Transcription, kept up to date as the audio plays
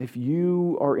If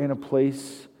you are in a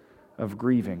place of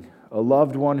grieving, a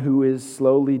loved one who is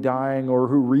slowly dying or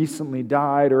who recently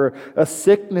died, or a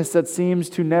sickness that seems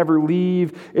to never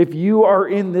leave, if you are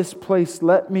in this place,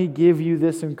 let me give you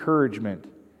this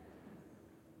encouragement.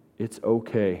 It's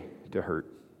okay to hurt.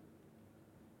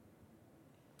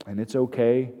 And it's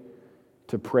okay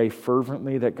to pray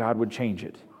fervently that God would change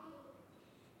it.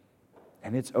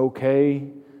 And it's okay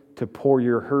to pour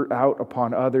your hurt out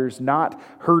upon others, not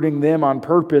hurting them on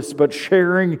purpose, but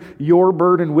sharing your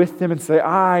burden with them and say,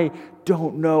 I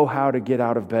don't know how to get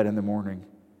out of bed in the morning.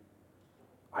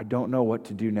 I don't know what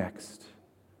to do next.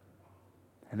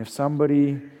 And if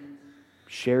somebody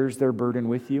shares their burden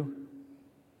with you,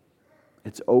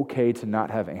 it's okay to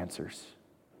not have answers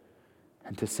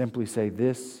and to simply say,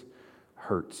 this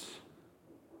hurts.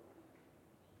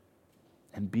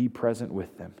 And be present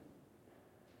with them.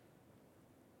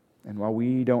 And while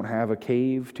we don't have a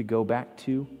cave to go back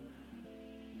to,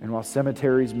 and while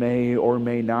cemeteries may or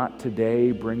may not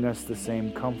today bring us the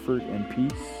same comfort and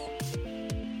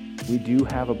peace, we do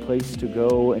have a place to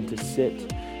go and to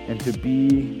sit and to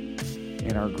be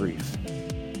in our grief.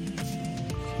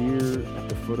 Here at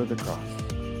the foot of the cross,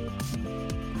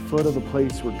 the foot of the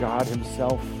place where God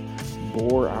Himself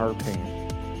bore our pain,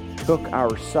 took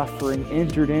our suffering,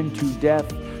 entered into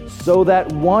death, so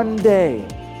that one day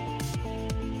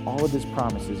all of His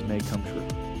promises may come true.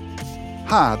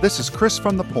 Hi, this is Chris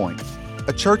from The Point,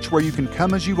 a church where you can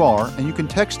come as you are and you can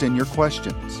text in your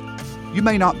questions. You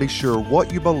may not be sure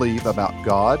what you believe about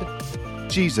God,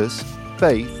 Jesus,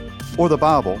 faith, or the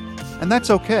Bible, and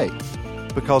that's okay,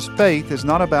 because faith is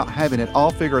not about having it all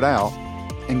figured out,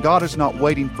 and God is not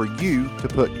waiting for you to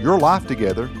put your life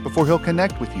together before He'll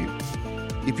connect with you.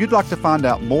 If you'd like to find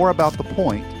out more about The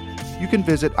Point, you can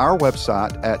visit our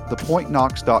website at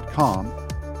thepointknox.com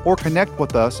or connect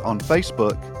with us on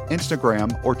Facebook,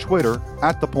 Instagram, or Twitter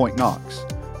at The Point Knox.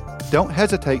 Don't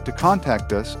hesitate to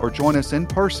contact us or join us in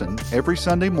person every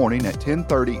Sunday morning at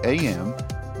 10:30 a.m.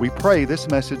 We pray this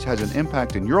message has an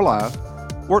impact in your life,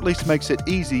 or at least makes it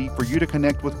easy for you to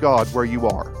connect with God where you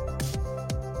are.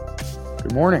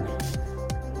 Good morning.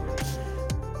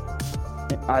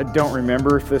 I don't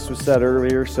remember if this was said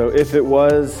earlier, so if it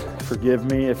was, forgive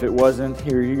me. If it wasn't,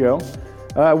 here you go.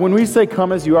 When we say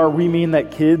come as you are, we mean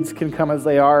that kids can come as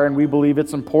they are, and we believe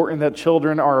it's important that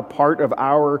children are a part of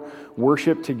our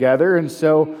worship together. And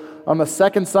so on the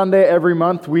second Sunday every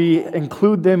month, we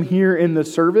include them here in the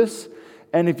service.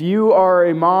 And if you are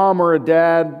a mom or a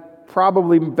dad,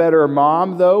 probably better a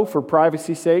mom, though, for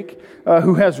privacy's sake,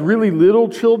 who has really little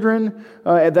children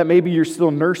that maybe you're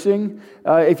still nursing.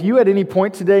 If you at any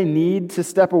point today need to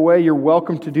step away, you're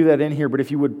welcome to do that in here. But if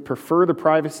you would prefer the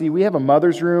privacy, we have a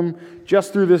mother's room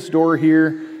just through this door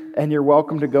here, and you're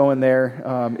welcome to go in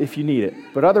there if you need it.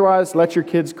 But otherwise, let your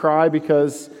kids cry,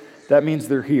 because that means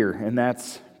they're here, and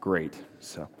that's great.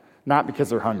 So, not because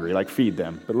they're hungry, like feed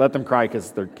them, but let them cry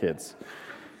because they're kids.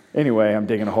 Anyway, I'm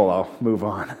digging a hole. I'll move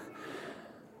on.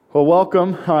 Well,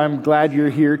 welcome. I'm glad you're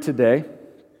here today.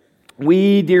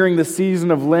 We, during the season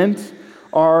of Lent,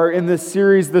 are in this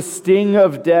series, The Sting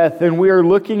of Death, and we are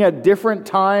looking at different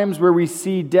times where we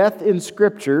see death in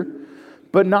Scripture,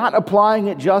 but not applying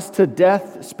it just to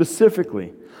death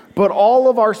specifically, but all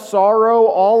of our sorrow,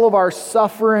 all of our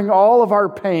suffering, all of our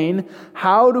pain.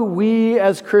 How do we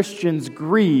as Christians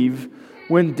grieve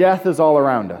when death is all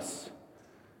around us?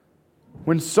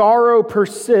 When sorrow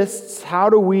persists, how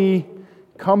do we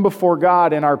come before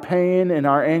God in our pain, in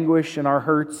our anguish, in our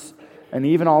hurts, and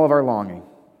even all of our longing?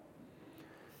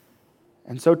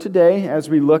 And so today, as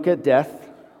we look at death,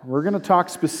 we're going to talk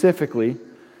specifically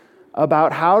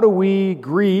about how do we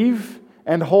grieve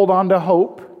and hold on to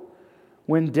hope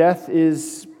when death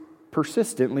is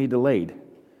persistently delayed.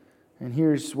 And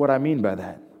here's what I mean by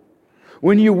that.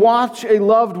 When you watch a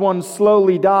loved one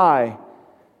slowly die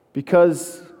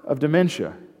because of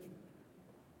dementia,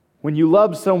 when you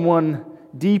love someone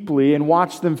deeply and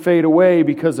watch them fade away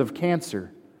because of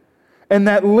cancer, and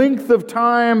that length of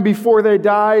time before they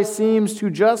die seems to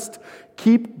just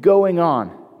keep going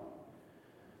on.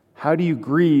 How do you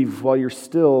grieve while you're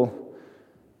still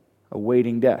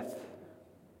awaiting death?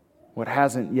 What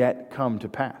hasn't yet come to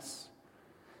pass?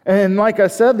 And like I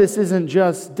said, this isn't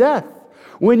just death.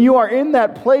 When you are in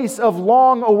that place of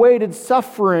long-awaited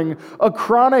suffering, a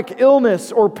chronic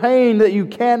illness or pain that you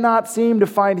cannot seem to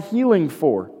find healing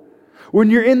for, when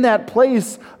you're in that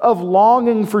place of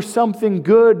longing for something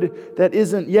good that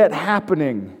isn't yet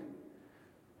happening,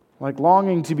 like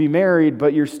longing to be married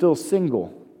but you're still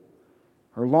single,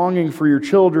 or longing for your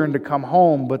children to come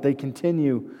home but they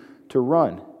continue to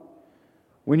run.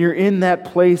 When you're in that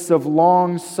place of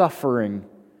long suffering,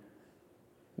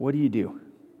 what do you do?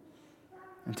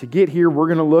 And to get here, we're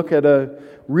going to look at a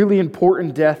really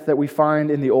important death that we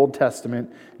find in the Old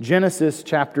Testament, Genesis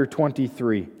chapter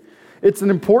 23. It's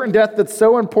an important death that's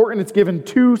so important it's given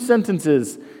 2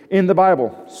 sentences in the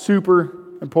Bible. Super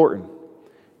important.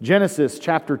 Genesis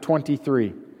chapter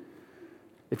 23.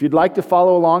 If you'd like to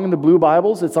follow along in the blue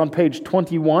Bibles, it's on page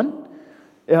 21.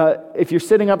 If you're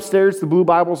sitting upstairs, the blue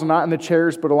Bibles are not in the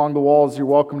chairs, but along the walls, you're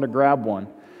welcome to grab one.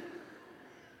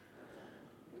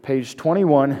 Page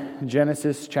 21,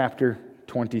 Genesis chapter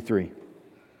 23.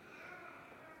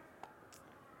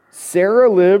 Sarah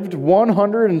lived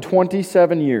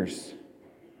 127 years.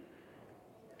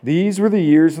 These were the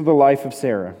years of the life of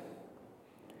Sarah.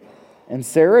 And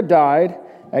Sarah died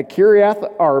at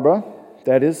Kiriath Arba,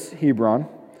 that is Hebron,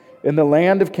 in the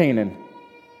land of Canaan.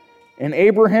 And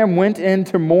Abraham went in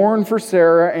to mourn for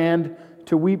Sarah and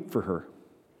to weep for her.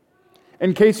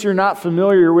 In case you're not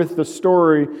familiar with the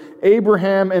story,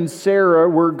 Abraham and Sarah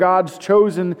were God's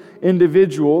chosen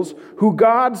individuals who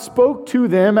God spoke to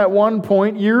them at one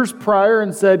point years prior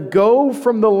and said, "Go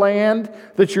from the land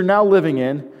that you're now living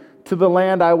in to the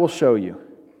land I will show you."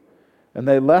 And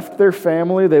they left their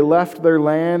family, they left their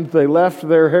land, they left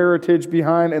their heritage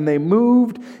behind, and they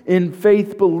moved in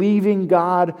faith, believing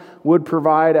God would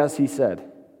provide as He said.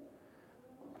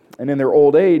 And in their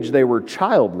old age, they were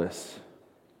childless.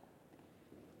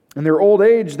 In their old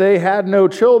age, they had no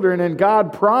children, and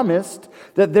God promised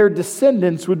that their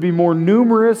descendants would be more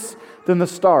numerous than the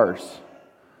stars.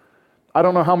 I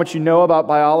don't know how much you know about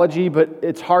biology, but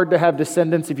it's hard to have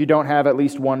descendants if you don't have at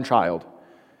least one child.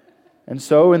 And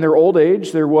so, in their old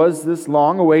age, there was this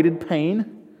long-awaited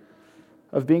pain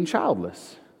of being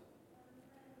childless.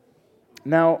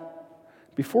 Now,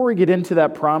 before we get into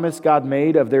that promise God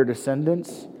made of their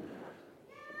descendants,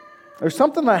 there's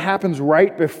something that happens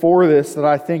right before this that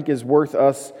I think is worth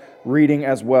us reading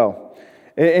as well.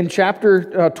 In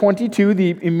chapter 22,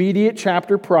 the immediate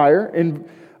chapter prior, in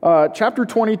chapter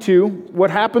 22, what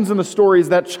happens in the story is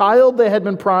that child they had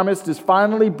been promised is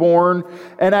finally born,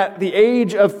 and at the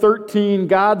age of 13,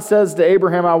 God says to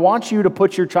Abraham, "I want you to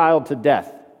put your child to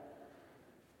death.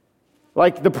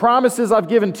 Like the promises I've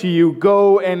given to you,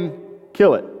 go and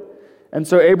kill it." And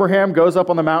so Abraham goes up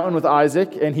on the mountain with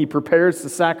Isaac, and he prepares to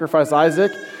sacrifice Isaac.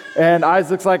 And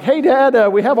Isaac's like, "Hey,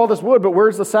 Dad, we have all this wood, but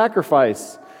where's the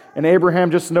sacrifice?" And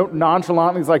Abraham just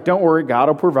nonchalantly is like, "Don't worry, God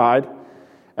will provide."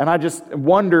 And I just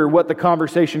wonder what the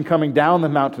conversation coming down the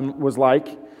mountain was like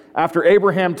after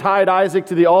Abraham tied Isaac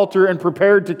to the altar and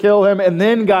prepared to kill him, and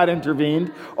then God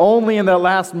intervened, only in that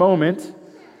last moment.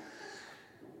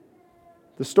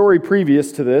 The story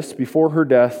previous to this, before her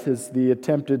death, is the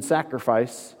attempted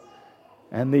sacrifice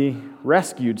and the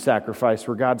rescued sacrifice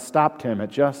where God stopped him at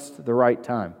just the right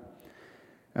time.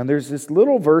 And there's this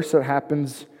little verse that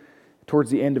happens towards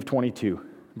the end of 22,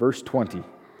 verse 20.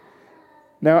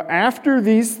 "Now after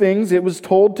these things it was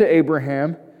told to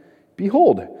Abraham,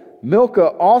 'Behold, Milcah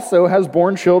also has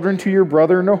borne children to your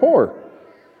brother Nahor.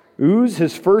 Uz,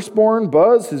 his firstborn,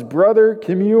 Buz, his brother,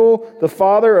 Kemuel, the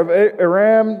father of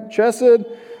Aram, Chesed,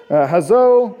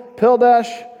 Hazo, Pildash,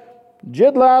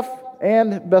 Jidlaph,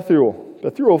 and Bethuel.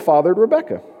 Bethuel fathered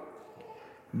Rebekah.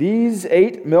 These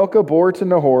 8 Milcah bore to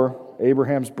Nahor,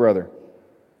 Abraham's brother.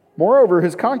 Moreover,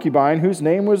 his concubine, whose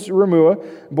name was Remuah,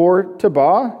 bore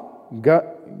Tabah,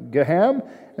 Gaham,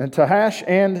 and Tahash,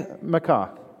 and Makah."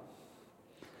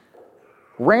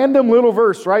 Random little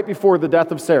verse right before the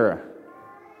death of Sarah.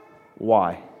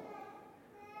 Why?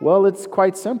 Well, it's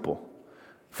quite simple.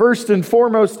 First and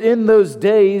foremost, in those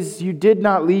days, you did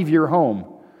not leave your home.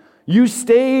 You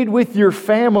stayed with your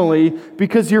family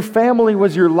because your family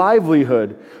was your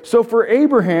livelihood. So for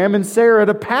Abraham and Sarah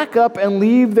to pack up and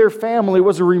leave their family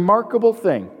was a remarkable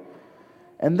thing.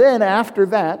 And then after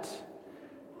that,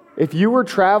 if you were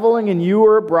traveling and you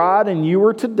were abroad and you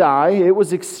were to die, it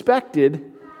was expected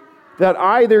that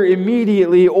either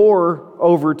immediately or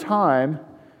over time,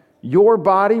 your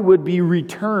body would be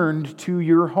returned to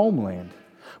your homeland,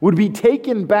 would be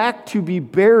taken back to be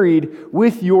buried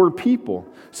with your people,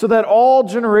 so that all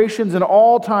generations and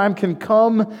all time can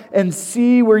come and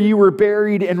see where you were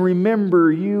buried and remember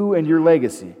you and your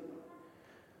legacy.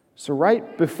 So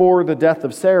right before the death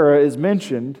of Sarah is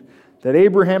mentioned that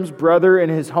Abraham's brother in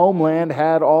his homeland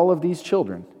had all of these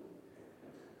children.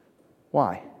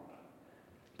 Why?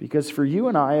 Because for you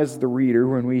and I as the reader,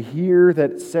 when we hear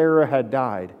that Sarah had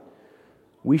died,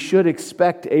 we should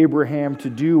expect Abraham to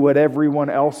do what everyone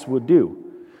else would do,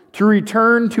 to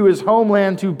return to his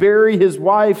homeland, to bury his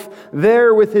wife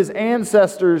there with his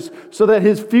ancestors so that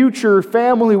his future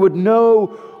family would know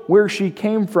where she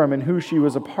came from and who she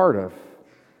was a part of.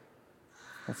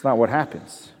 That's not what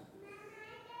happens.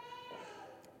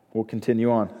 We'll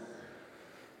continue on.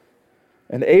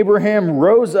 And Abraham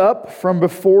rose up from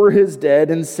before his dead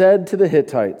and said to the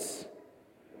Hittites,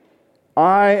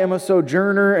 I am a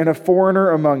sojourner and a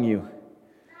foreigner among you.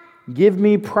 Give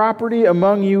me property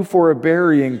among you for a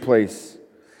burying place,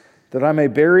 that I may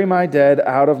bury my dead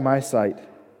out of my sight.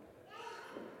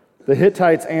 The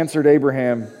Hittites answered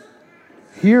Abraham,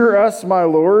 Hear us, my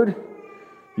lord.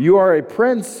 You are a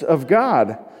prince of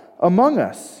God among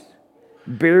us.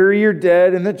 Bury your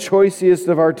dead in the choicest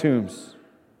of our tombs.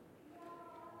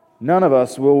 None of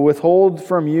us will withhold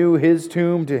from you his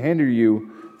tomb to hinder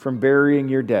you from burying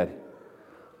your dead.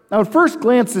 Now, at first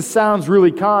glance, this sounds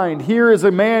really kind. Here is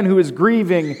a man who is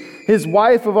grieving. His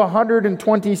wife of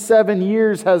 127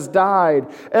 years has died.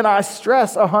 And I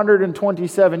stress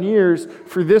 127 years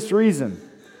for this reason.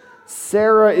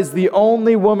 Sarah is the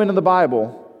only woman in the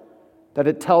Bible that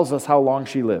it tells us how long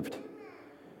she lived.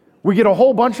 We get a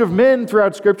whole bunch of men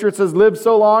throughout Scripture. It says lived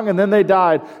so long and then they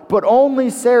died. But only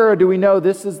Sarah do we know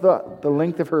this is the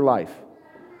length of her life.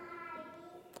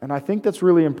 And I think that's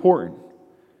really important,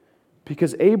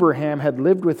 because Abraham had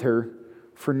lived with her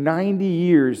for 90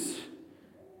 years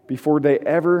before they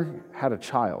ever had a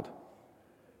child.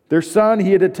 Their son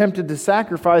he had attempted to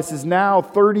sacrifice is now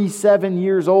 37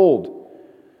 years old.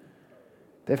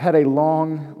 They've had a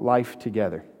long life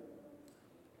together.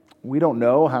 We don't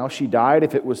know how she died,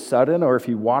 if it was sudden or if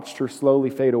he watched her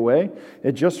slowly fade away.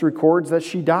 It just records that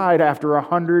she died after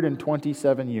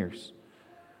 127 years.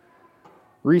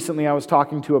 Recently, I was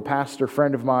talking to a pastor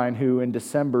friend of mine who in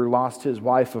December lost his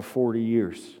wife of 40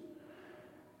 years.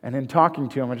 And in talking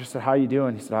to him, I just said, how you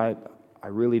doing? He said, I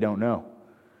really don't know.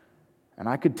 And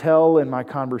I could tell in my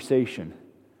conversation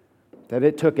that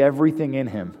it took everything in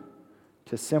him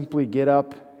to simply get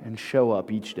up and show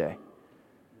up each day.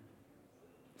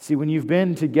 See, when you've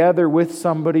been together with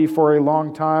somebody for a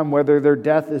long time, whether their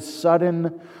death is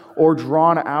sudden or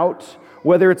drawn out,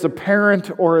 whether it's a parent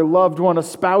or a loved one, a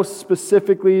spouse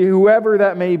specifically, whoever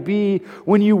that may be,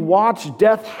 when you watch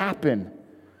death happen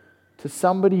to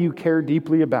somebody you care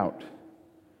deeply about,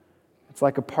 it's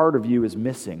like a part of you is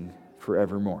missing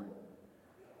forevermore.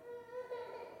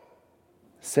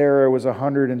 Sarah was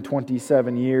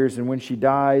 127 years, and when she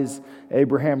dies,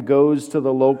 Abraham goes to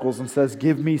the locals and says,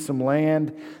 give me some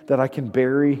land that I can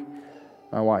bury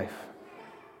my wife.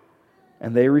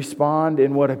 And they respond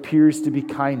in what appears to be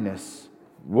kindness.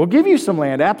 We'll give you some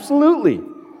land, absolutely.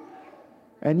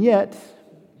 And yet,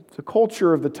 the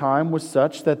culture of the time was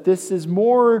such that this is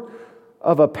more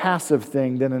of a passive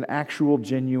thing than an actual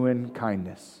genuine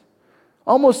kindness.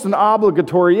 Almost an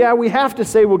obligatory, we have to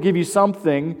say we'll give you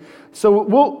something, so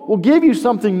we'll give you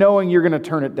something knowing you're going to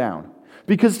turn it down.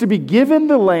 Because to be given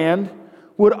the land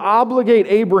would obligate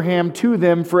Abraham to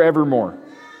them forevermore.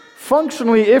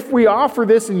 Functionally, if we offer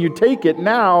this and you take it,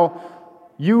 now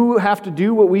you have to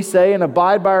do what we say and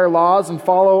abide by our laws and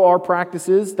follow our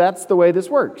practices. That's the way this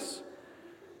works.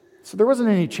 So there wasn't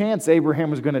any chance Abraham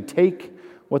was going to take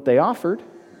what they offered.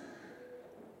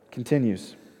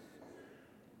 Continues.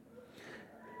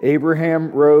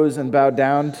 Abraham rose and bowed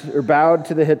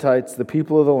to the Hittites, the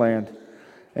people of the land,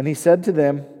 and he said to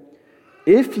them,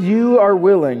 if you are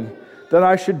willing that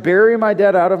I should bury my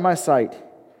dead out of my sight,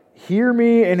 hear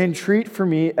me and entreat for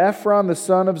me Ephron the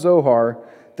son of Zohar,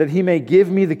 that he may give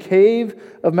me the cave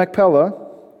of Machpelah,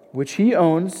 which he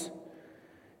owns.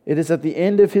 It is at the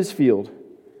end of his field.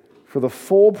 For the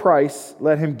full price,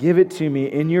 let him give it to me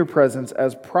in your presence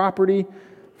as property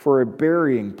for a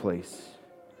burying place.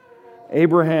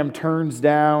 Abraham turns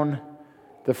down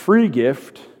the free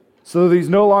gift so that he's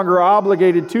no longer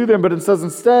obligated to them, but it says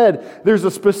instead, there's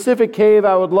a specific cave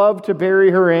I would love to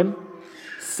bury her in.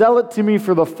 Sell it to me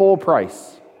for the full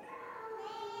price.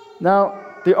 Now,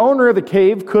 the owner of the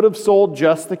cave could have sold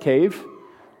just the cave,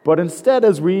 but instead,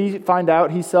 as we find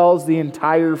out, he sells the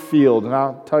entire field, and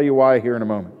I'll tell you why here in a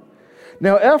moment.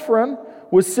 Now, Ephron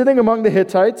was sitting among the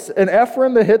Hittites, and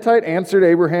Ephron the Hittite answered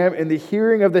Abraham in the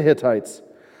hearing of the Hittites,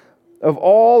 of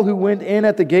all who went in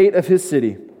at the gate of his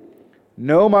city,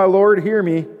 no, my Lord, hear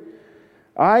me.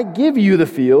 I give you the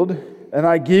field, and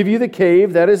I give you the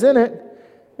cave that is in it.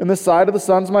 In the sight of the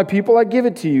sons of my people, I give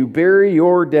it to you. Bury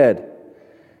your dead.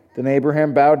 Then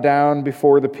Abraham bowed down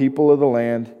before the people of the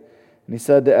land, and he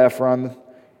said to Ephron,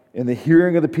 in the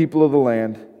hearing of the people of the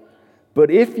land, but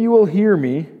if you will hear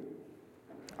me,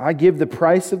 I give the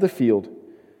price of the field.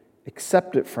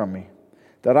 Accept it from me,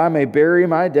 that I may bury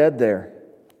my dead there.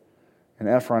 And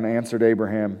Ephron answered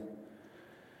Abraham,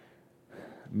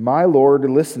 my Lord,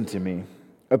 listen to me.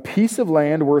 A piece of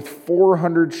land worth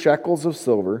 400 shekels of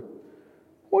silver.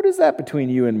 What is that between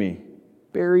you and me?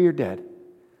 Bury your dead.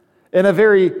 In a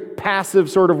very passive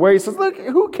sort of way, he says, look,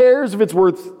 who cares if it's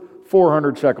worth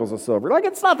 400 shekels of silver. Like,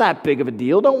 it's not that big of a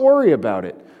deal. Don't worry about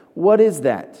it. What is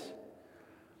that?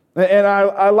 And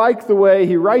I like the way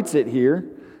he writes it here.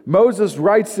 Moses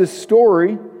writes this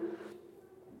story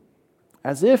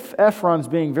as if Ephron's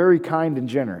being very kind and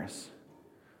generous.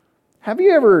 Have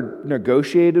you ever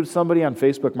negotiated with somebody on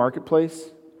Facebook Marketplace?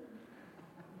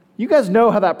 You guys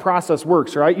know how that process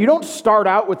works, right? You don't start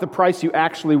out with the price you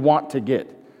actually want to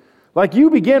get. Like, you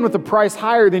begin with a price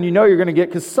higher than you know you're going to get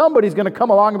because somebody's going to come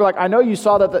along and be like, I know you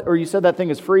saw that, or you said that thing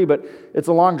is free, but it's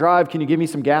a long drive. Can you give me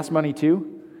some gas money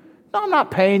too? No, I'm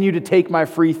not paying you to take my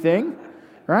free thing,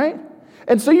 right?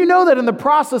 And so you know that in the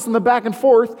process, in the back and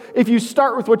forth, if you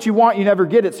start with what you want, you never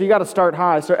get it, so you got to start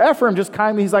high. So Ephraim just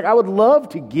kindly, he's like, I would love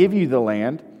to give you the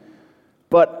land,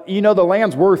 but you know the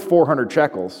land's worth 400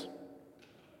 shekels.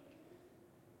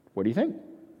 What do you think?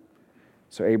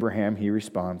 So Abraham, he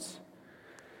responds,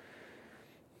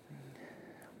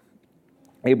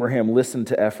 Abraham listened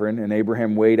to Ephron, and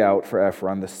Abraham weighed out for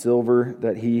Ephron the silver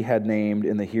that he had named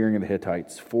in the hearing of the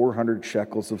Hittites, 400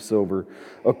 shekels of silver,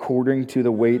 according to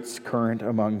the weights current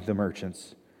among the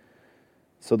merchants.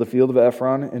 So the field of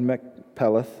Ephron in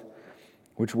Machpelah,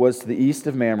 which was to the east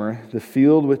of Mamre, the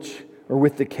field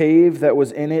with the cave that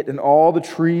was in it, and all the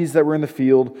trees that were in the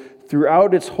field,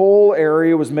 throughout its whole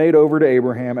area was made over to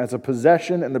Abraham as a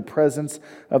possession in the presence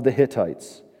of the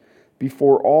Hittites,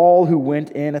 before all who went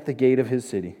in at the gate of his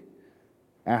city.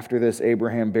 After this,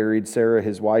 Abraham buried Sarah,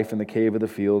 his wife, in the cave of the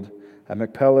field at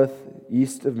Machpelah,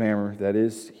 east of Mamre, that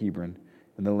is Hebron,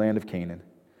 in the land of Canaan.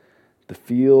 The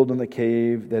field and the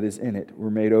cave that is in it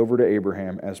were made over to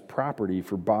Abraham as property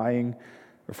for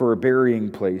a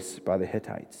burying place by the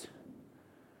Hittites.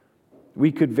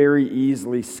 We could very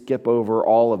easily skip over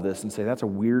all of this and say that's a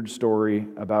weird story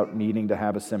about needing to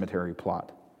have a cemetery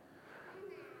plot.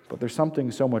 But there's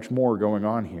something so much more going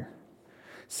on here.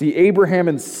 See, Abraham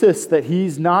insists that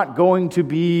he's not going to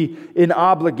be in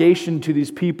obligation to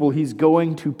these people. He's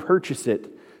going to purchase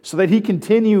it so that he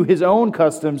continue his own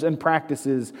customs and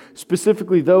practices,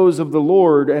 specifically those of the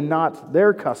Lord and not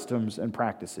their customs and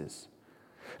practices.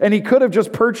 And he could have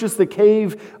just purchased the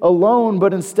cave alone,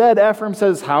 but instead Ephraim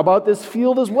says, how about this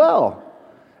field as well?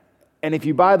 And if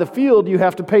you buy the field, you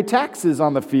have to pay taxes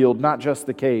on the field, not just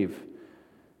the cave.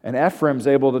 And Ephraim's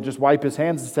able to just wipe his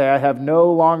hands and say, I have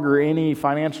no longer any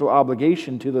financial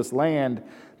obligation to this land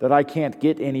that I can't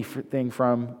get anything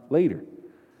from later.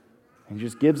 And he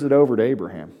just gives it over to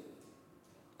Abraham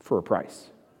for a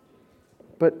price.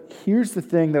 But here's the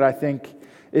thing that I think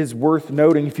is worth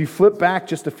noting. If you flip back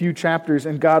just a few chapters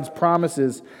in God's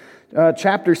promises,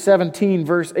 chapter 17,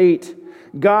 verse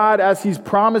 8, God, as he's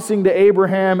promising to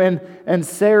Abraham and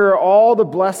Sarah all the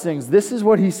blessings, this is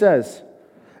what he says.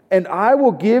 And I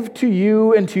will give to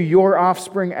you and to your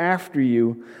offspring after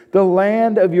you the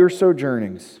land of your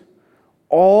sojournings,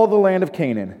 all the land of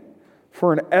Canaan,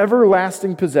 for an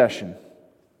everlasting possession,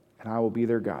 and I will be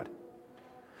their God.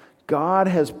 God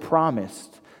has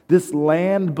promised this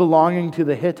land belonging to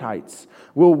the Hittites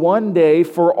will one day,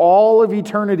 for all of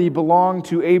eternity, belong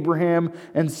to Abraham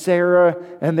and Sarah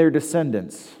and their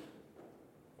descendants.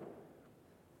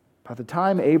 By the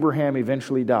time Abraham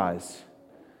eventually dies,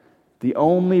 the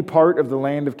only part of the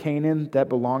land of Canaan that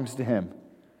belongs to him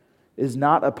is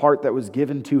not a part that was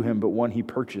given to him, but one he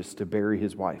purchased to bury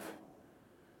his wife.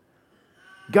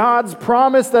 God's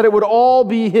promise that it would all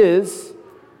be his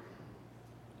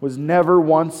was never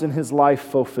once in his life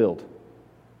fulfilled.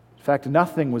 In fact,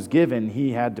 nothing was given,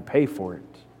 he had to pay for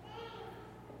it.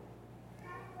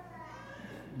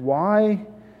 Why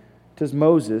does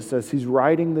Moses, as he's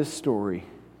writing this story,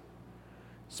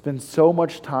 spend so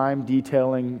much time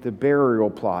detailing the burial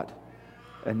plot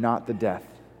and not the death?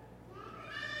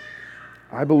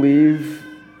 I believe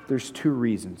there's two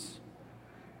reasons.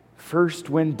 First,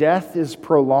 when death is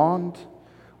prolonged,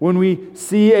 when we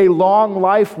see a long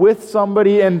life with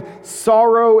somebody and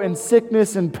sorrow and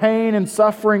sickness and pain and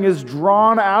suffering is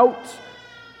drawn out,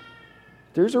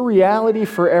 there's a reality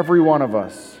for every one of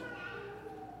us.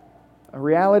 A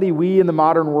reality we in the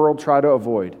modern world try to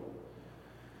avoid.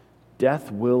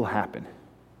 Death will happen.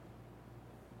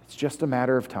 It's just a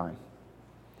matter of time.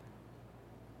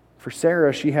 For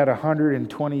Sarah, she had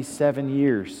 127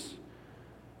 years,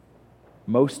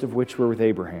 most of which were with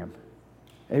Abraham.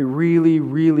 A really,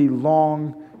 really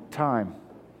long time.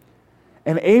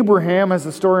 And Abraham, as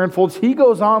the story unfolds, he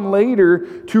goes on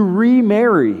later to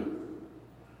remarry.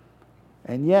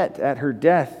 And yet, at her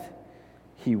death,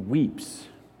 he weeps.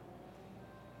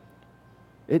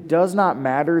 It does not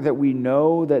matter that we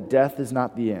know that death is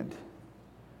not the end.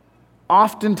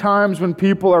 Oftentimes when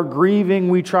people are grieving,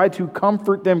 we try to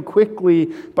comfort them quickly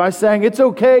by saying, it's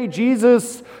okay,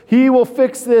 Jesus, he will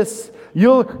fix this.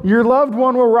 Your loved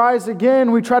one will rise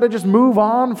again. We try to just move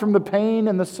on from the pain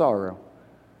and the sorrow.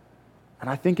 And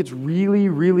I think it's really,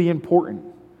 really important,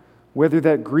 whether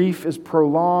that grief is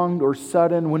prolonged or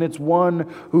sudden, when it's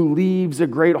one who leaves a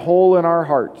great hole in our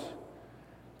heart,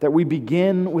 that we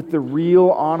begin with the real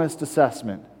honest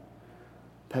assessment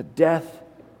that death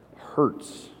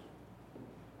hurts.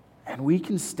 And we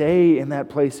can stay in that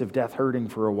place of death hurting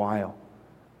for a while.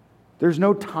 There's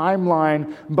no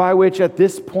timeline by which at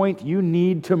this point you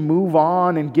need to move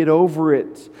on and get over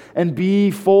it and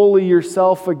be fully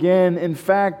yourself again. In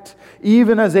fact,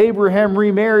 even as Abraham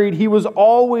remarried, he was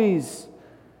always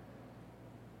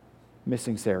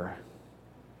missing Sarah.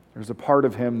 There's a part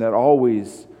of him that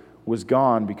always was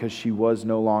gone because she was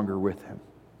no longer with him.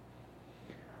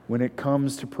 When it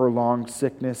comes to prolonged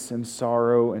sickness and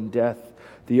sorrow and death,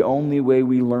 the only way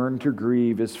we learn to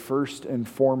grieve is first and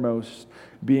foremost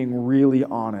being really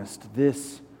honest.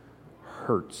 This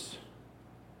hurts.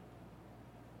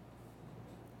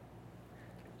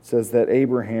 It says that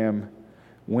Abraham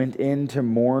went in to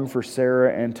mourn for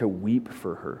Sarah and to weep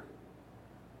for her.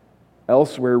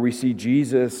 Elsewhere, we see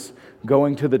Jesus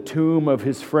going to the tomb of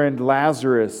his friend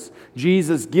Lazarus.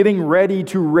 Jesus getting ready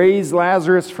to raise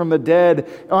Lazarus from the dead,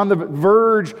 on the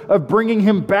verge of bringing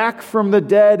him back from the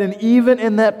dead. And even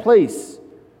in that place,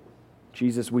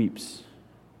 Jesus weeps.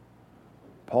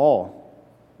 Paul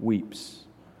weeps.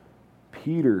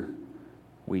 Peter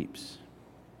weeps.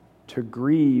 To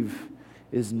grieve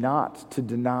is not to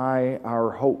deny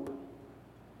our hope.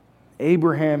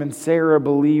 Abraham and Sarah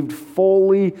believed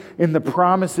fully in the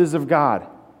promises of God.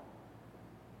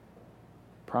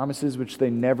 Promises which they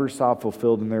never saw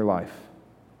fulfilled in their life.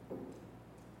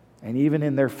 And even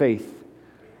in their faith,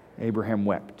 Abraham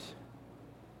wept.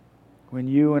 When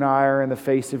you and I are in the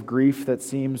face of grief that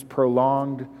seems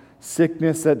prolonged,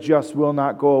 sickness that just will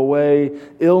not go away,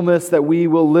 illness that we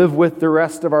will live with the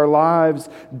rest of our lives,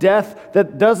 death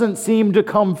that doesn't seem to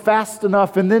come fast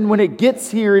enough, and then when it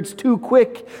gets here, it's too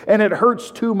quick and it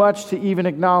hurts too much to even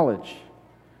acknowledge.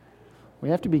 We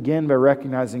have to begin by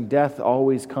recognizing death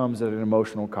always comes at an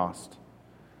emotional cost.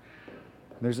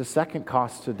 There's a second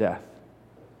cost to death.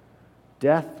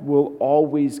 Death will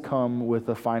always come with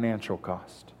a financial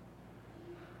cost.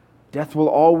 Death will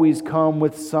always come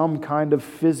with some kind of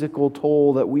physical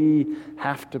toll that we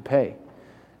have to pay.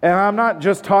 And I'm not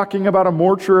just talking about a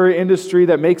mortuary industry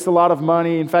that makes a lot of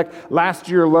money. In fact, last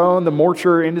year alone, the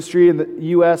mortuary industry in the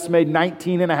U.S. made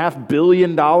 $19.5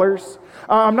 billion.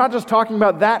 I'm not just talking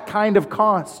about that kind of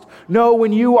cost. No,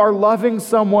 when you are loving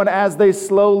someone as they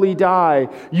slowly die,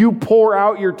 you pour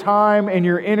out your time and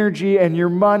your energy and your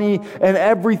money and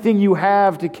everything you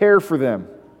have to care for them.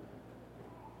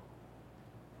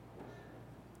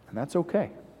 And that's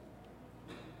okay.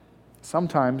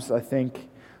 Sometimes I think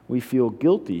we feel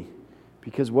guilty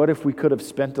because what if we could have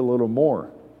spent a little more?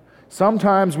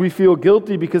 Sometimes we feel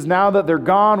guilty because now that they're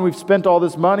gone, we've spent all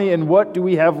this money, and what do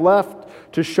we have left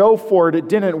to show for it? It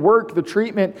didn't work. The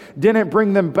treatment didn't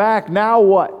bring them back. Now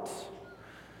what?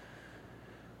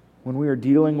 When we are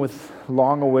dealing with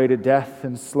long-awaited death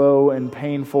and slow and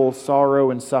painful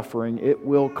sorrow and suffering, it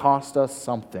will cost us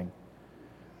something.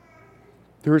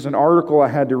 There was an article I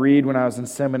had to read when I was in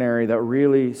seminary that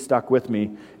really stuck with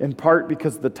me, in part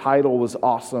because the title was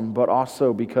awesome, but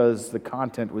also because the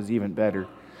content was even better.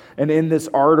 And in this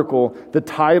article, the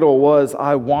title was,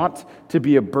 "I Want to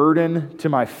Be a Burden to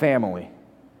My Family."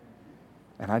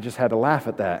 And I just had to laugh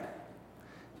at that.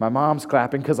 My mom's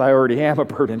clapping because I already am a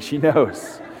burden, she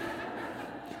knows.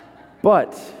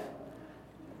 But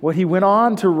what he went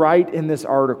on to write in this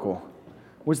article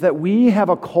was that we have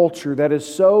a culture that is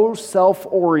so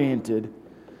self-oriented,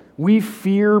 we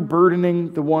fear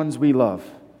burdening the ones we love.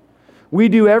 We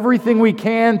do everything we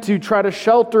can to try to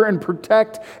shelter and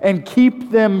protect and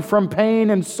keep them from pain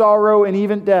and sorrow and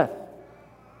even death,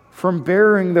 from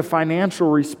bearing the financial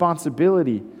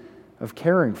responsibility of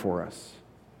caring for us.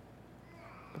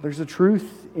 But there's a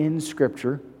truth in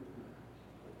Scripture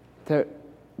that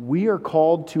we are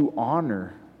called to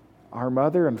honor our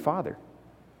mother and father.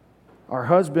 Our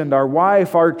husband, our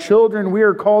wife, our children, we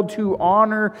are called to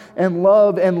honor and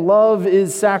love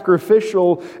is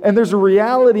sacrificial. And there's a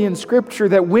reality in Scripture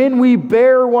that when we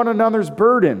bear one another's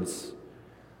burdens,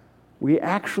 we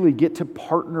actually get to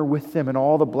partner with them in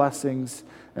all the blessings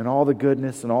and all the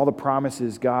goodness and all the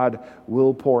promises God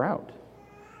will pour out.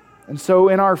 And so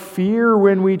in our fear,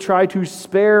 when we try to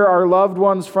spare our loved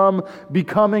ones from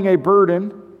becoming a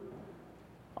burden,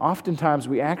 oftentimes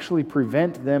we actually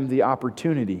prevent them the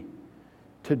opportunity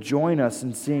to join us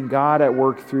in seeing God at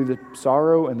work through the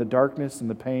sorrow and the darkness and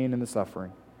the pain and the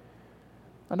suffering.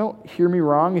 Now, don't hear me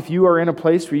wrong. If you are in a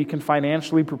place where you can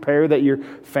financially prepare that your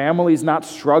family's not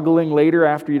struggling later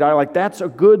after you die, like that's a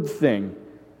good thing.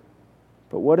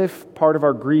 But what if part of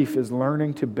our grief is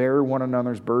learning to bear one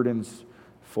another's burdens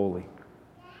fully?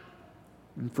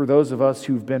 And for those of us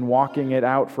who've been walking it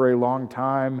out for a long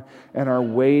time and are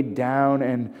weighed down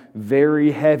and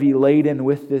very heavy laden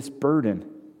with this burden,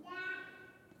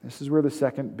 this is where the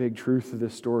second big truth of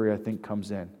this story, I think,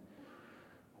 comes in.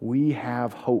 We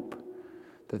have hope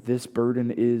that this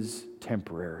burden is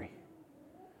temporary.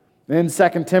 In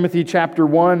 2 Timothy chapter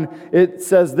 1, it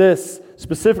says this,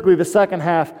 specifically the second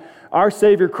half, our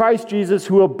Savior Christ Jesus,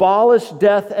 who abolished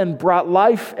death and brought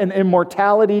life and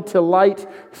immortality to light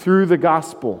through the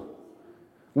gospel.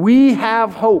 We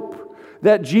have hope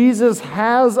that Jesus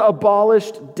has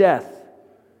abolished death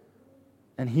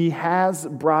and He has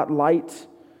brought light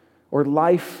or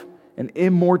life and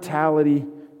immortality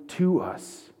to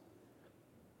us.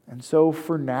 And so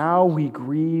for now, we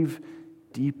grieve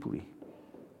deeply.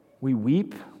 We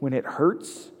weep when it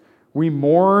hurts. We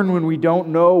mourn when we don't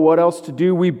know what else to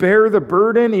do. We bear the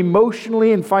burden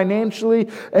emotionally and financially,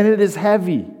 and it is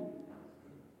heavy.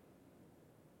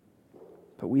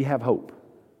 But we have hope.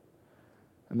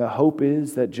 And the hope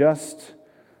is that just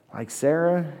like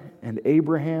Sarah and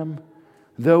Abraham,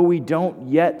 though we don't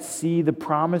yet see the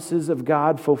promises of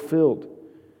God fulfilled,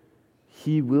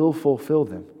 He will fulfill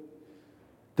them.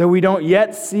 Though we don't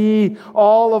yet see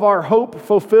all of our hope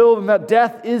fulfilled and that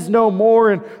death is no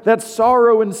more and that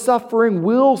sorrow and suffering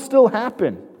will still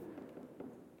happen,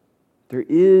 there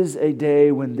is a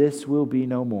day when this will be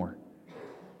no more.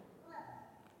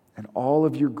 And all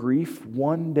of your grief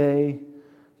one day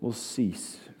will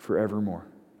cease forevermore.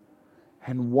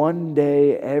 And one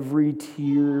day every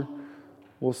tear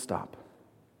will stop.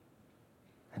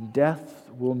 And death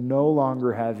will no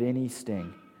longer have any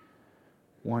sting.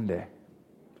 One day.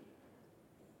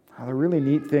 Now, the really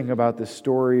neat thing about the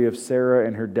story of Sarah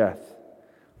and her death,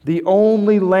 the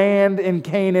only land in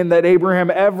Canaan that Abraham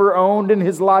ever owned in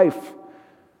his life,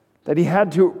 that he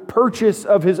had to purchase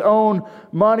of his own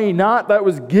money, not that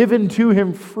was given to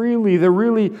him freely. The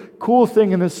really cool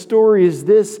thing in the story is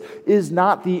this is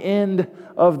not the end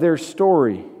of their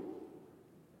story.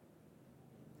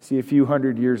 See, a few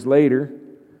hundred years later,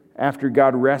 after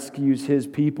God rescues His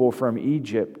people from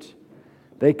Egypt,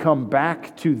 they come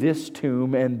back to this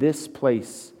tomb and this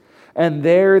place, and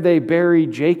there they bury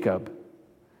Jacob,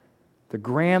 the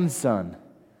grandson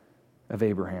of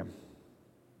Abraham.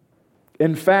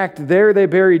 In fact, there they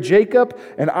bury Jacob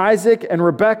and Isaac and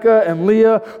Rebekah and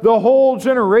Leah, the whole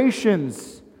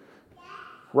generations,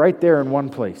 right there in one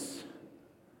place.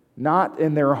 Not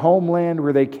in their homeland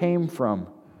where they came from,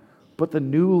 but the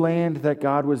new land that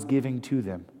God was giving to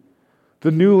them. The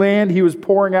new land He was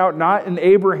pouring out not in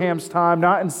Abraham's time,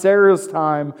 not in Sarah's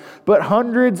time, but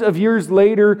hundreds of years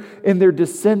later in their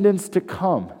descendants to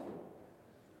come.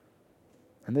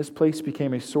 And this place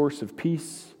became a source of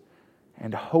peace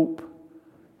and hope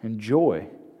and joy.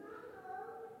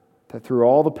 That through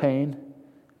all the pain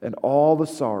and all the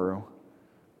sorrow,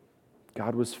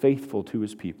 God was faithful to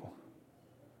His people.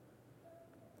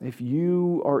 If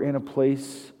you are in a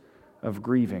place of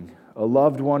grieving, a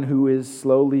loved one who is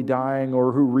slowly dying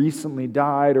or who recently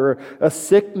died, or a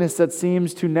sickness that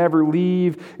seems to never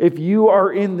leave, if you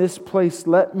are in this place,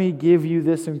 let me give you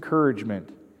this encouragement.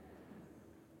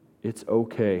 It's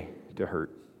okay to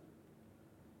hurt.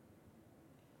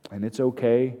 And it's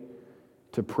okay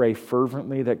to pray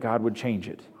fervently that God would change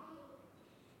it.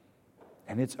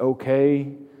 And it's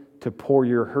okay to pour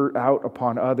your hurt out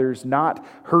upon others, not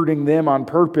hurting them on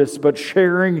purpose, but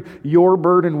sharing your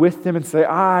burden with them and say,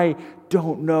 I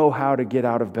don't know how to get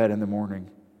out of bed in the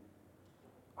morning.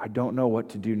 I don't know what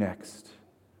to do next.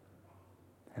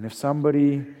 And if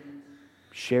somebody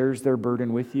shares their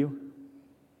burden with you,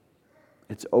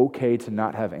 it's okay to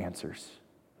not have answers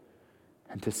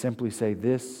and to simply say,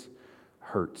 this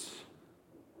hurts.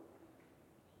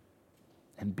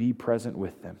 And be present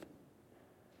with them.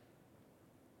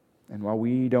 And while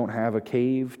we don't have a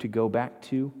cave to go back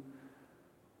to,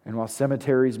 and while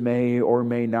cemeteries may or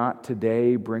may not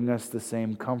today bring us the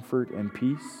same comfort and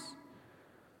peace,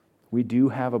 we do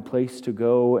have a place to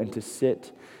go and to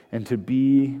sit and to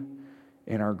be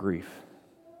in our grief.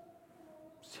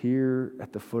 It's here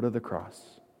at the foot of the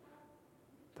cross,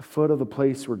 the foot of the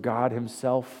place where God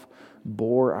Himself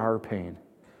bore our pain,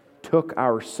 took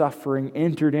our suffering,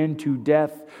 entered into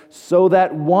death, so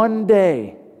that one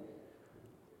day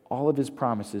all of His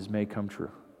promises may come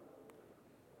true.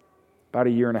 About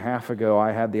 1.5 years ago,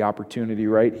 I had the opportunity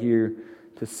right here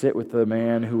to sit with a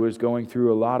man who was going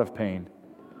through a lot of pain.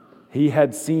 He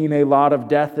had seen a lot of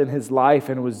death in his life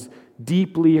and was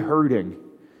deeply hurting.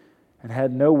 and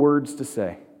had no words to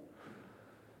say.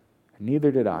 And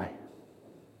neither did I.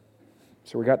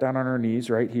 So we got down on our knees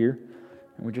right here,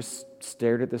 and we just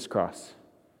stared at this cross.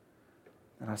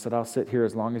 And I said, I'll sit here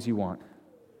as long as you want.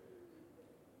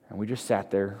 And we just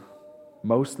sat there,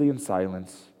 mostly in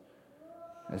silence,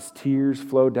 as tears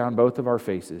flowed down both of our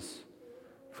faces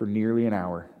for nearly an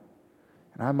hour.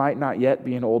 And I might not yet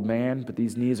be an old man, but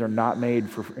these knees are not made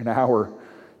for an hour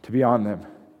to be on them.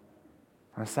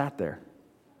 I sat there.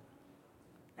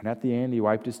 And at the end, he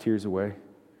wiped his tears away.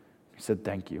 He said,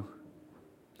 thank you.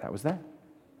 That was that,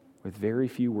 with very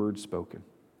few words spoken.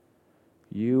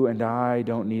 You and I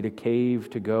don't need a cave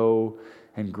to go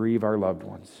and grieve our loved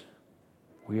ones.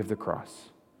 We have the cross.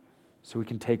 So we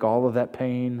can take all of that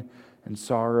pain and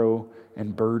sorrow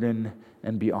and burden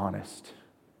and be honest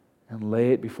and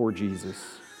lay it before Jesus.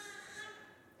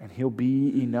 And he'll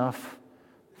be enough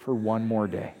for one more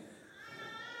day.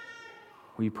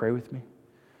 Will you pray with me?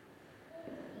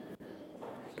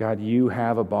 God, you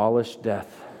have abolished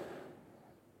death.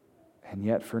 And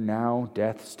yet for now,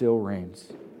 death still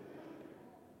reigns.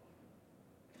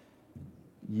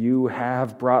 You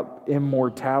have brought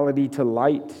immortality to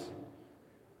light.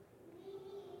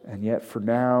 And yet for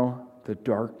now, the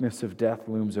darkness of death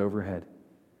looms overhead.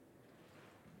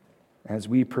 As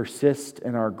we persist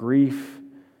in our grief,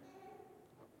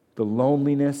 the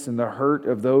loneliness and the hurt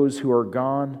of those who are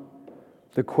gone,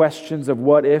 the questions of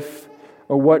what if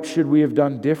or what should we have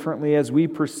done differently, as we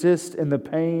persist in the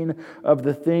pain of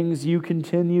the things you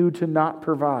continue to not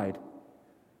provide.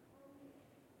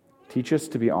 Teach us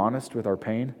to be honest with our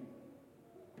pain,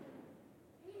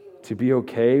 to be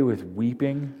okay with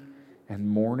weeping and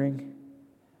mourning.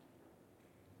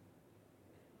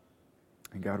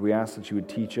 And God, we ask that you would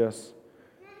teach us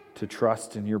to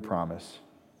trust in your promise.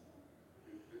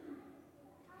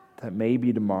 That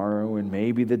maybe tomorrow and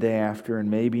maybe the day after and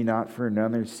maybe not for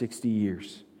another 60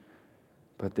 years,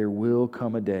 but there will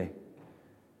come a day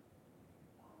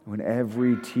when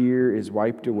every tear is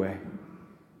wiped away.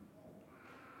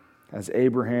 As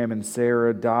Abraham and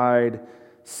Sarah died,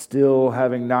 still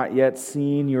having not yet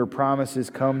seen your promises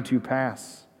come to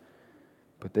pass,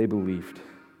 but they believed.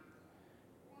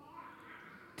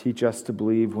 Teach us to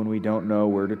believe when we don't know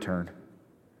where to turn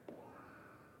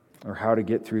or how to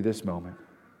get through this moment.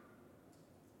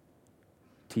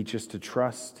 Teach us to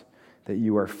trust that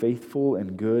you are faithful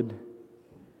and good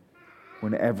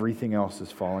when everything else is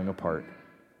falling apart.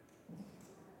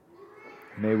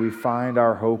 May we find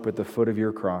our hope at the foot of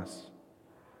your cross,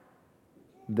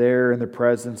 there in the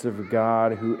presence of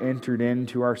God who entered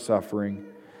into our suffering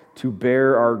to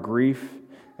bear our grief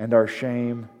and our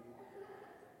shame,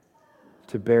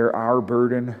 to bear our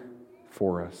burden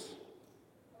for us.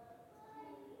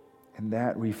 In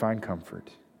that we find comfort.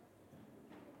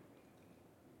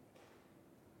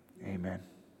 Amen.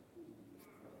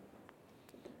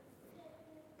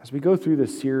 As we go through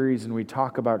this series and we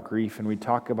talk about grief and we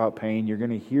talk about pain, you're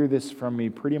going to hear this from me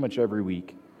pretty much every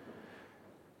week.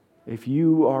 If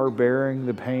you are bearing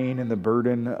the pain and the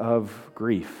burden of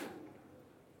grief,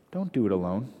 don't do it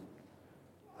alone.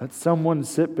 Let someone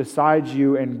sit beside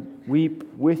you and weep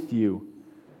with you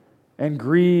and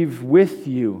grieve with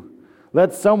you.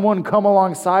 Let someone come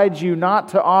alongside you not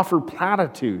to offer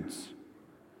platitudes,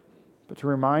 but to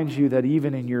remind you that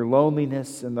even in your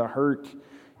loneliness and the hurt,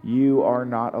 you are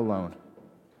not alone.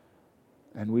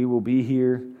 And we will be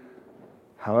here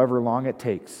however long it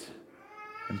takes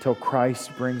until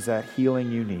Christ brings that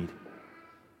healing you need.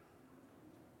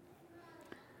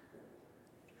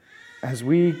 As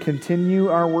we continue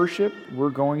our worship, we're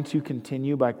going to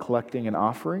continue by collecting an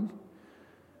offering.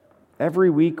 Every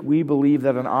week, we believe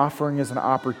that an offering is an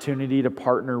opportunity to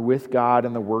partner with God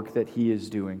in the work that He is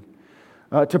doing.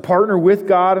 To partner with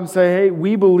God and say, hey,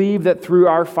 we believe that through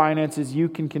our finances, you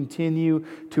can continue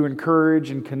to encourage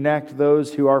and connect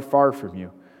those who are far from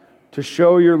you, to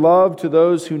show your love to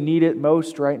those who need it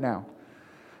most right now.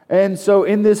 And so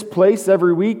in this place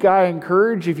every week, I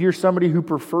encourage, if you're somebody who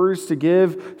prefers to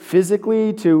give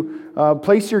physically, to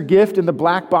place your gift in the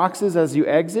black boxes as you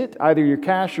exit, either your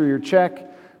cash or your check.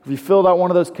 If you filled out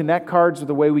one of those Connect cards with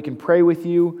a way we can pray with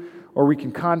you or we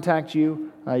can contact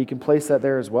you, you can place that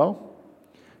there as well.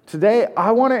 Today,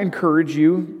 I want to encourage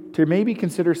you to maybe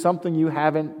consider something you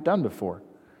haven't done before.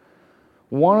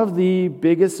 One of the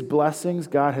biggest blessings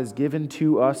God has given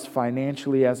to us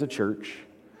financially as a church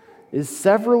is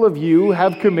several of you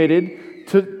have committed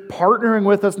to partnering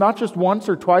with us not just once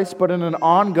or twice, but on an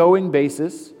ongoing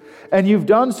basis. And you've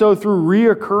done so through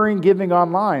reoccurring giving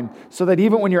online, so that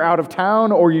even when you're out of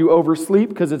town or you oversleep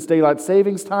because it's daylight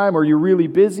savings time or you're really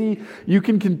busy, you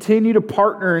can continue to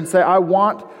partner and say, I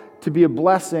want to be a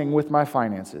blessing with my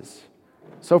finances.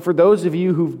 So for those of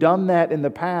you who've done that in the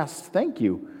past, thank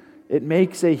you. It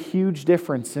makes a huge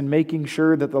difference in making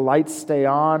sure that the lights stay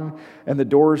on and the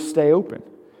doors stay open.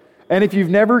 And if you've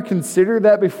never considered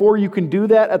that before, you can do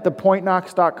that at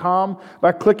thepointknox.com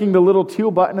by clicking the little teal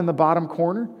button in the bottom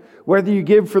corner. Whether you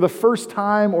give for the first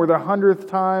time or the 100th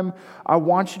time, I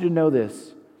want you to know this.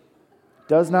 It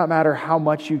does not matter how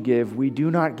much you give. We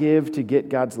do not give to get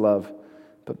God's love,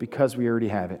 but because we already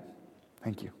have it.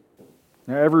 Thank you.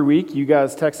 Now, every week, you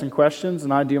guys text in questions,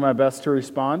 and I do my best to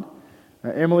respond.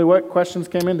 Emily, what questions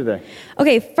came in today?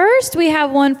 Okay, first we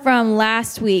have one from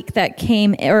last week that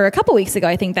came, or a couple weeks ago,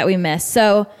 I think, that we missed.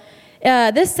 So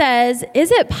this says,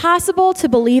 is it possible to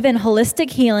believe in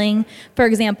holistic healing? For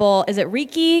example, is it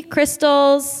Reiki,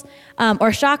 crystals,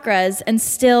 or chakras, and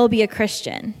still be a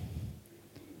Christian?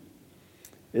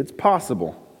 It's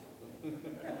possible.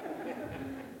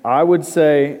 I would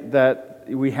say that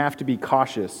we have to be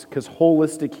cautious because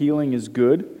holistic healing is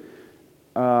good.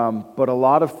 But a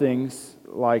lot of things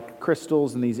like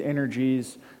crystals and these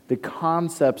energies, the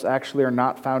concepts actually are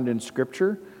not found in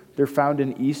Scripture. They're found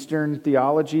in Eastern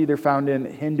theology. They're found in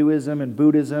Hinduism and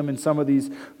Buddhism and some of these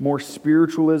more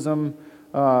spiritualism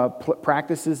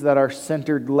practices that are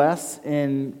centered less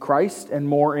in Christ and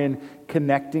more in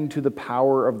connecting to the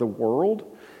power of the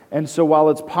world. And so while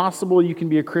it's possible you can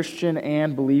be a Christian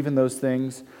and believe in those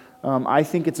things, I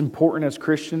think it's important as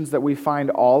Christians that we find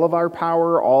all of our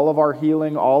power, all of our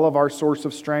healing, all of our source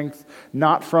of strength,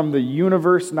 not from the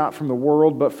universe, not from the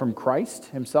world, but from Christ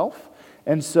himself.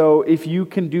 And so if you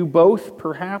can do both,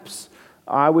 perhaps,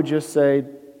 I would just say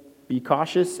be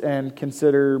cautious and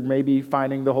consider maybe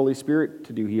finding the Holy Spirit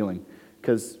to do healing.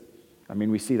 Because,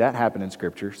 we see that happen in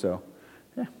Scripture, so,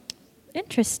 yeah.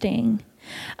 Interesting.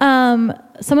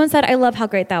 Someone said, I love how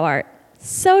great thou art.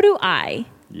 So do I.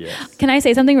 Yes. Can I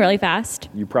say something really fast?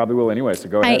 You probably will anyway, so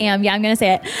go ahead. I am. Yeah, I'm going to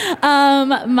say it.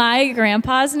 My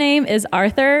grandpa's name is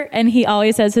Arthur, and he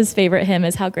always says his favorite hymn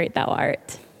is How Great Thou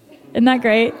Art. Isn't that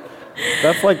great?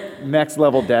 That's like next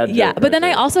level dad joke. Yeah, but then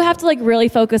I also have to really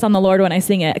focus on the Lord when I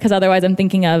sing it, because otherwise I'm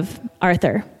thinking of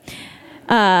Arthur.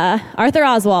 Arthur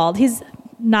Oswald. He's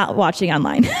not watching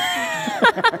online.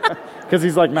 Because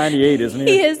he's like 98, isn't he?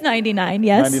 He is 99,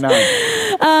 yes.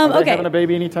 99. Are they okay. having a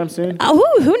baby anytime soon?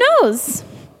 Who knows?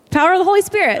 Power of the Holy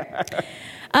Spirit.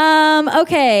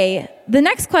 Okay. The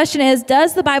next question is,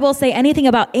 does the Bible say anything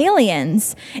about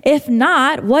aliens? If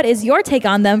not, what is your take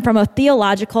on them from a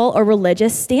theological or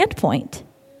religious standpoint?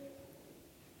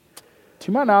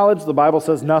 To my knowledge, the Bible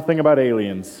says nothing about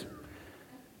aliens.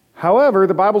 However,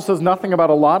 the Bible says nothing about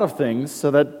a lot of things,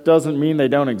 so that doesn't mean they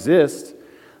don't exist.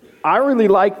 I really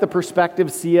like the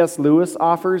perspective C.S. Lewis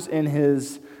offers in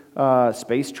his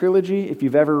Space Trilogy. If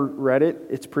you've ever read it,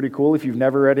 it's pretty cool. If you've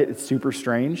never read it, it's super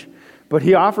strange. But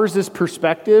he offers this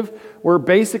perspective where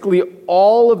basically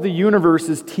all of the universe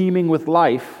is teeming with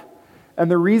life. And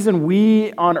the reason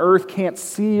we on earth can't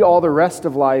see all the rest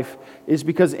of life is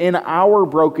because in our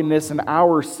brokenness and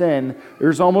our sin,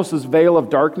 there's almost this veil of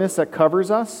darkness that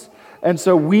covers us. And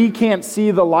so we can't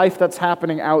see the life that's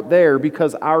happening out there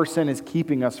because our sin is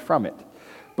keeping us from it.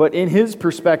 But in his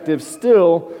perspective,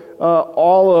 still,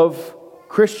 all of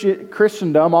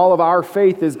Christendom, all of our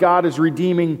faith is God is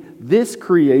redeeming this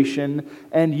creation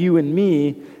and you and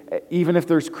me, even if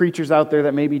there's creatures out there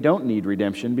that maybe don't need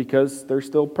redemption because they're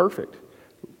still perfect.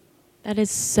 That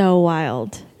is so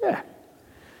wild. Yeah.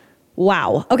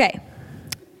 Wow. Okay.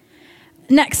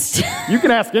 Next. You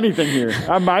can ask anything here.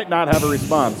 I might not have a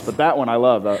response, but that one I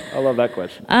love. I love that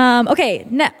question. Okay.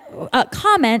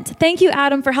 Comment. Thank you,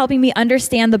 Adam, for helping me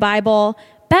understand the Bible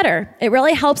better. It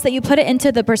really helps that you put it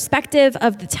into the perspective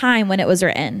of the time when it was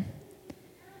written.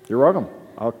 You're welcome.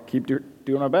 I'll keep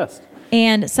doing my best.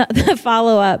 And so, the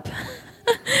follow-up.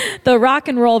 The rock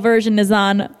and roll version is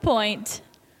on point.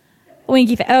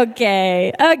 Winky face.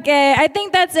 Okay. I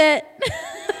think that's it.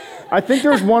 I think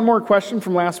there's one more question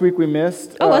from last week we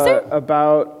missed. Oh, was there?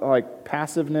 About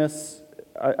passiveness.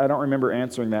 I don't remember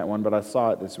answering that one, but I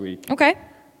saw it this week. Okay.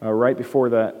 Right before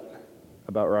that,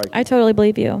 about Reiki. I totally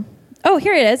believe you. Oh,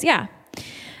 here it is. Yeah.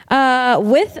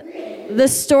 With the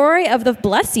story of the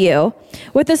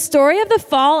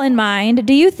fall in mind,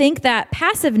 do you think that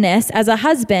passiveness as a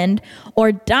husband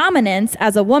or dominance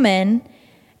as a woman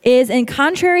is in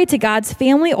contrary to God's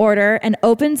family order and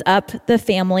opens up the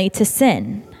family to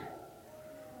sin?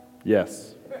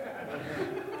 Yes.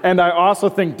 And I also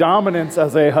think dominance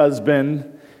as a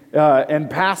husband and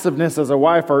passiveness as a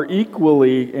wife are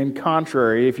equally in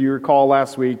contrary. If you recall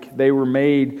last week, they were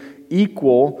made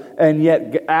equal, and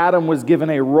yet Adam was given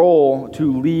a role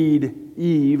to lead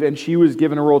Eve, and she was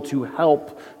given a role to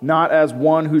help, not as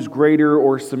one who's greater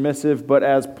or submissive, but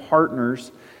as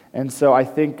partners. And so I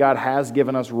think God has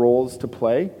given us roles to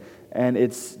play, and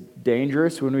it's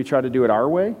dangerous when we try to do it our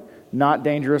way. Not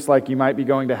dangerous like you might be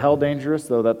going to hell dangerous,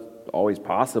 though that's always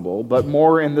possible, but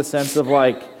more in the sense of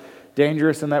like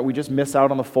dangerous in that we just miss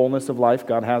out on the fullness of life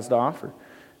God has to offer.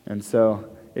 And so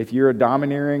if you're a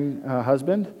domineering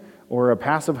husband or a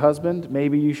passive husband,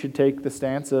 maybe you should take the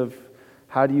stance of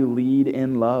how do you lead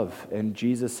in love? And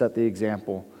Jesus set the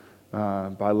example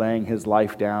by laying his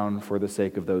life down for the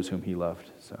sake of those whom he loved.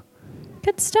 So,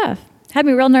 good stuff. Had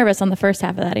me real nervous on the first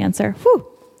half of that answer. Whew.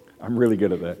 I'm really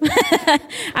good at that.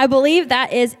 I believe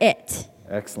that is it.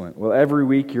 Excellent. Well, every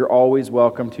week you're always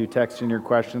welcome to text in your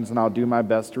questions, and I'll do my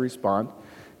best to respond.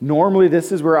 Normally,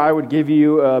 this is where I would give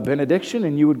you a benediction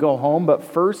and you would go home, but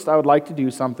first I would like to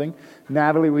do something.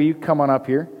 Natalie, will you come on up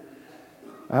here?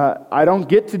 I don't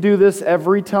get to do this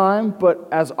every time, but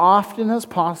as often as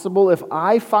possible, if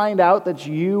I find out that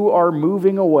you are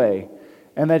moving away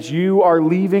and that you are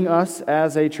leaving us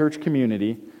as a church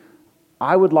community,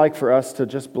 I would like for us to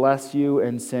just bless you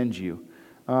and send you.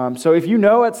 So if you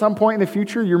know at some point in the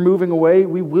future you're moving away,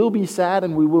 we will be sad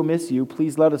and we will miss you.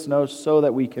 Please let us know so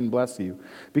that we can bless you.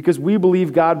 Because we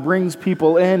believe God brings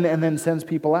people in and then sends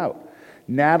people out.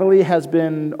 Natalie has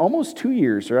been almost 2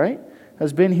 years, right?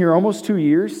 Has been here almost 2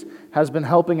 years, has been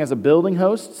helping as a building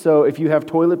host. So if you have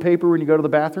toilet paper when you go to the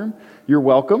bathroom, you're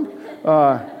welcome.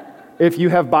 If you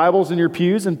have Bibles in your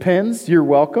pews and pens, you're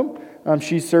welcome.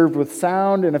 She served with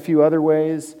sound and a few other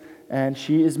ways, and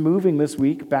she is moving this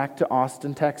week back to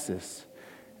Austin, Texas,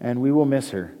 and we will miss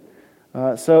her.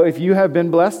 So if you have been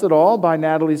blessed at all by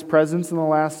Natalie's presence in the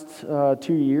last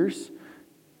 2 years,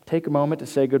 take a moment to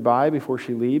say goodbye before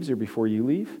she leaves or before you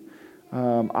leave.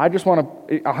 I just want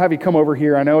to, I'll have you come over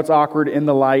here. I know it's awkward in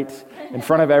the light in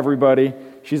front of everybody.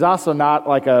 She's also not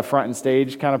like a front and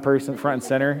stage kind of person, front and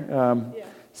center.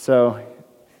 So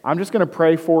I'm just going to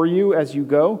pray for you as you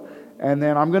go. And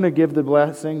then I'm going to give the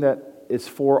blessing that is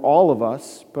for all of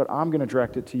us, but I'm going to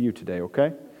direct it to you today,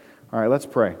 okay? All right, let's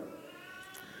pray.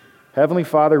 Heavenly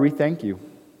Father, we thank you.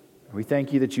 We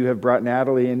thank you that you have brought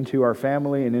Natalie into our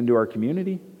family and into our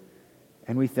community.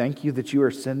 And we thank you that you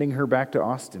are sending her back to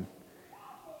Austin.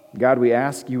 God, we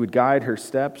ask you would guide her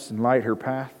steps and light her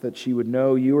path, that she would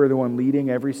know you are the one leading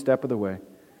every step of the way.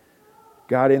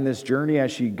 God, in this journey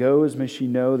as she goes, may she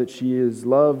know that she is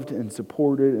loved and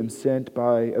supported and sent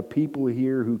by a people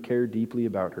here who care deeply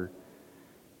about her.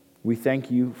 We thank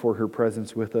you for her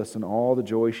presence with us and all the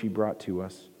joy she brought to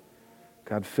us.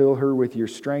 God, fill her with your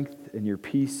strength and your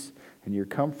peace and your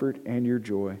comfort and your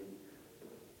joy,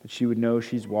 that she would know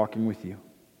she's walking with you.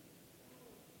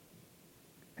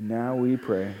 And now we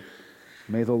pray,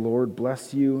 may the Lord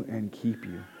bless you and keep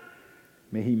you.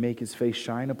 May he make his face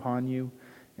shine upon you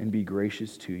and be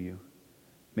gracious to you.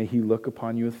 May he look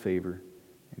upon you with favor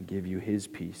and give you his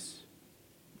peace.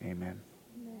 Amen.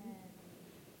 Amen.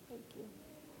 Thank you.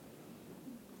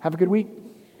 Have a good week.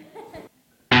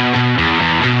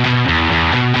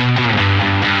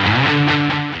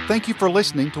 Thank you for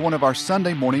listening to one of our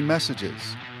Sunday morning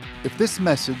messages. If this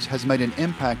message has made an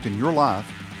impact in your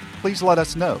life, please let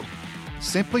us know.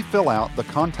 Simply fill out the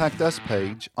Contact Us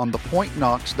page on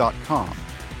thepointknox.com.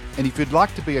 And if you'd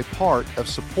like to be a part of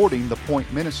supporting the Point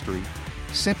Ministry,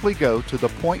 simply go to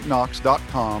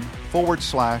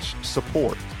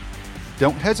thepointknox.com/support.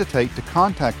 Don't hesitate to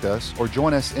contact us or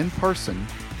join us in person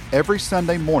every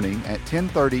Sunday morning at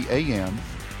 10:30 a.m.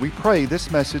 We pray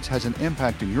this message has an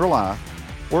impact in your life,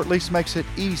 or at least makes it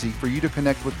easy for you to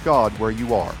connect with God where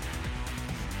you are.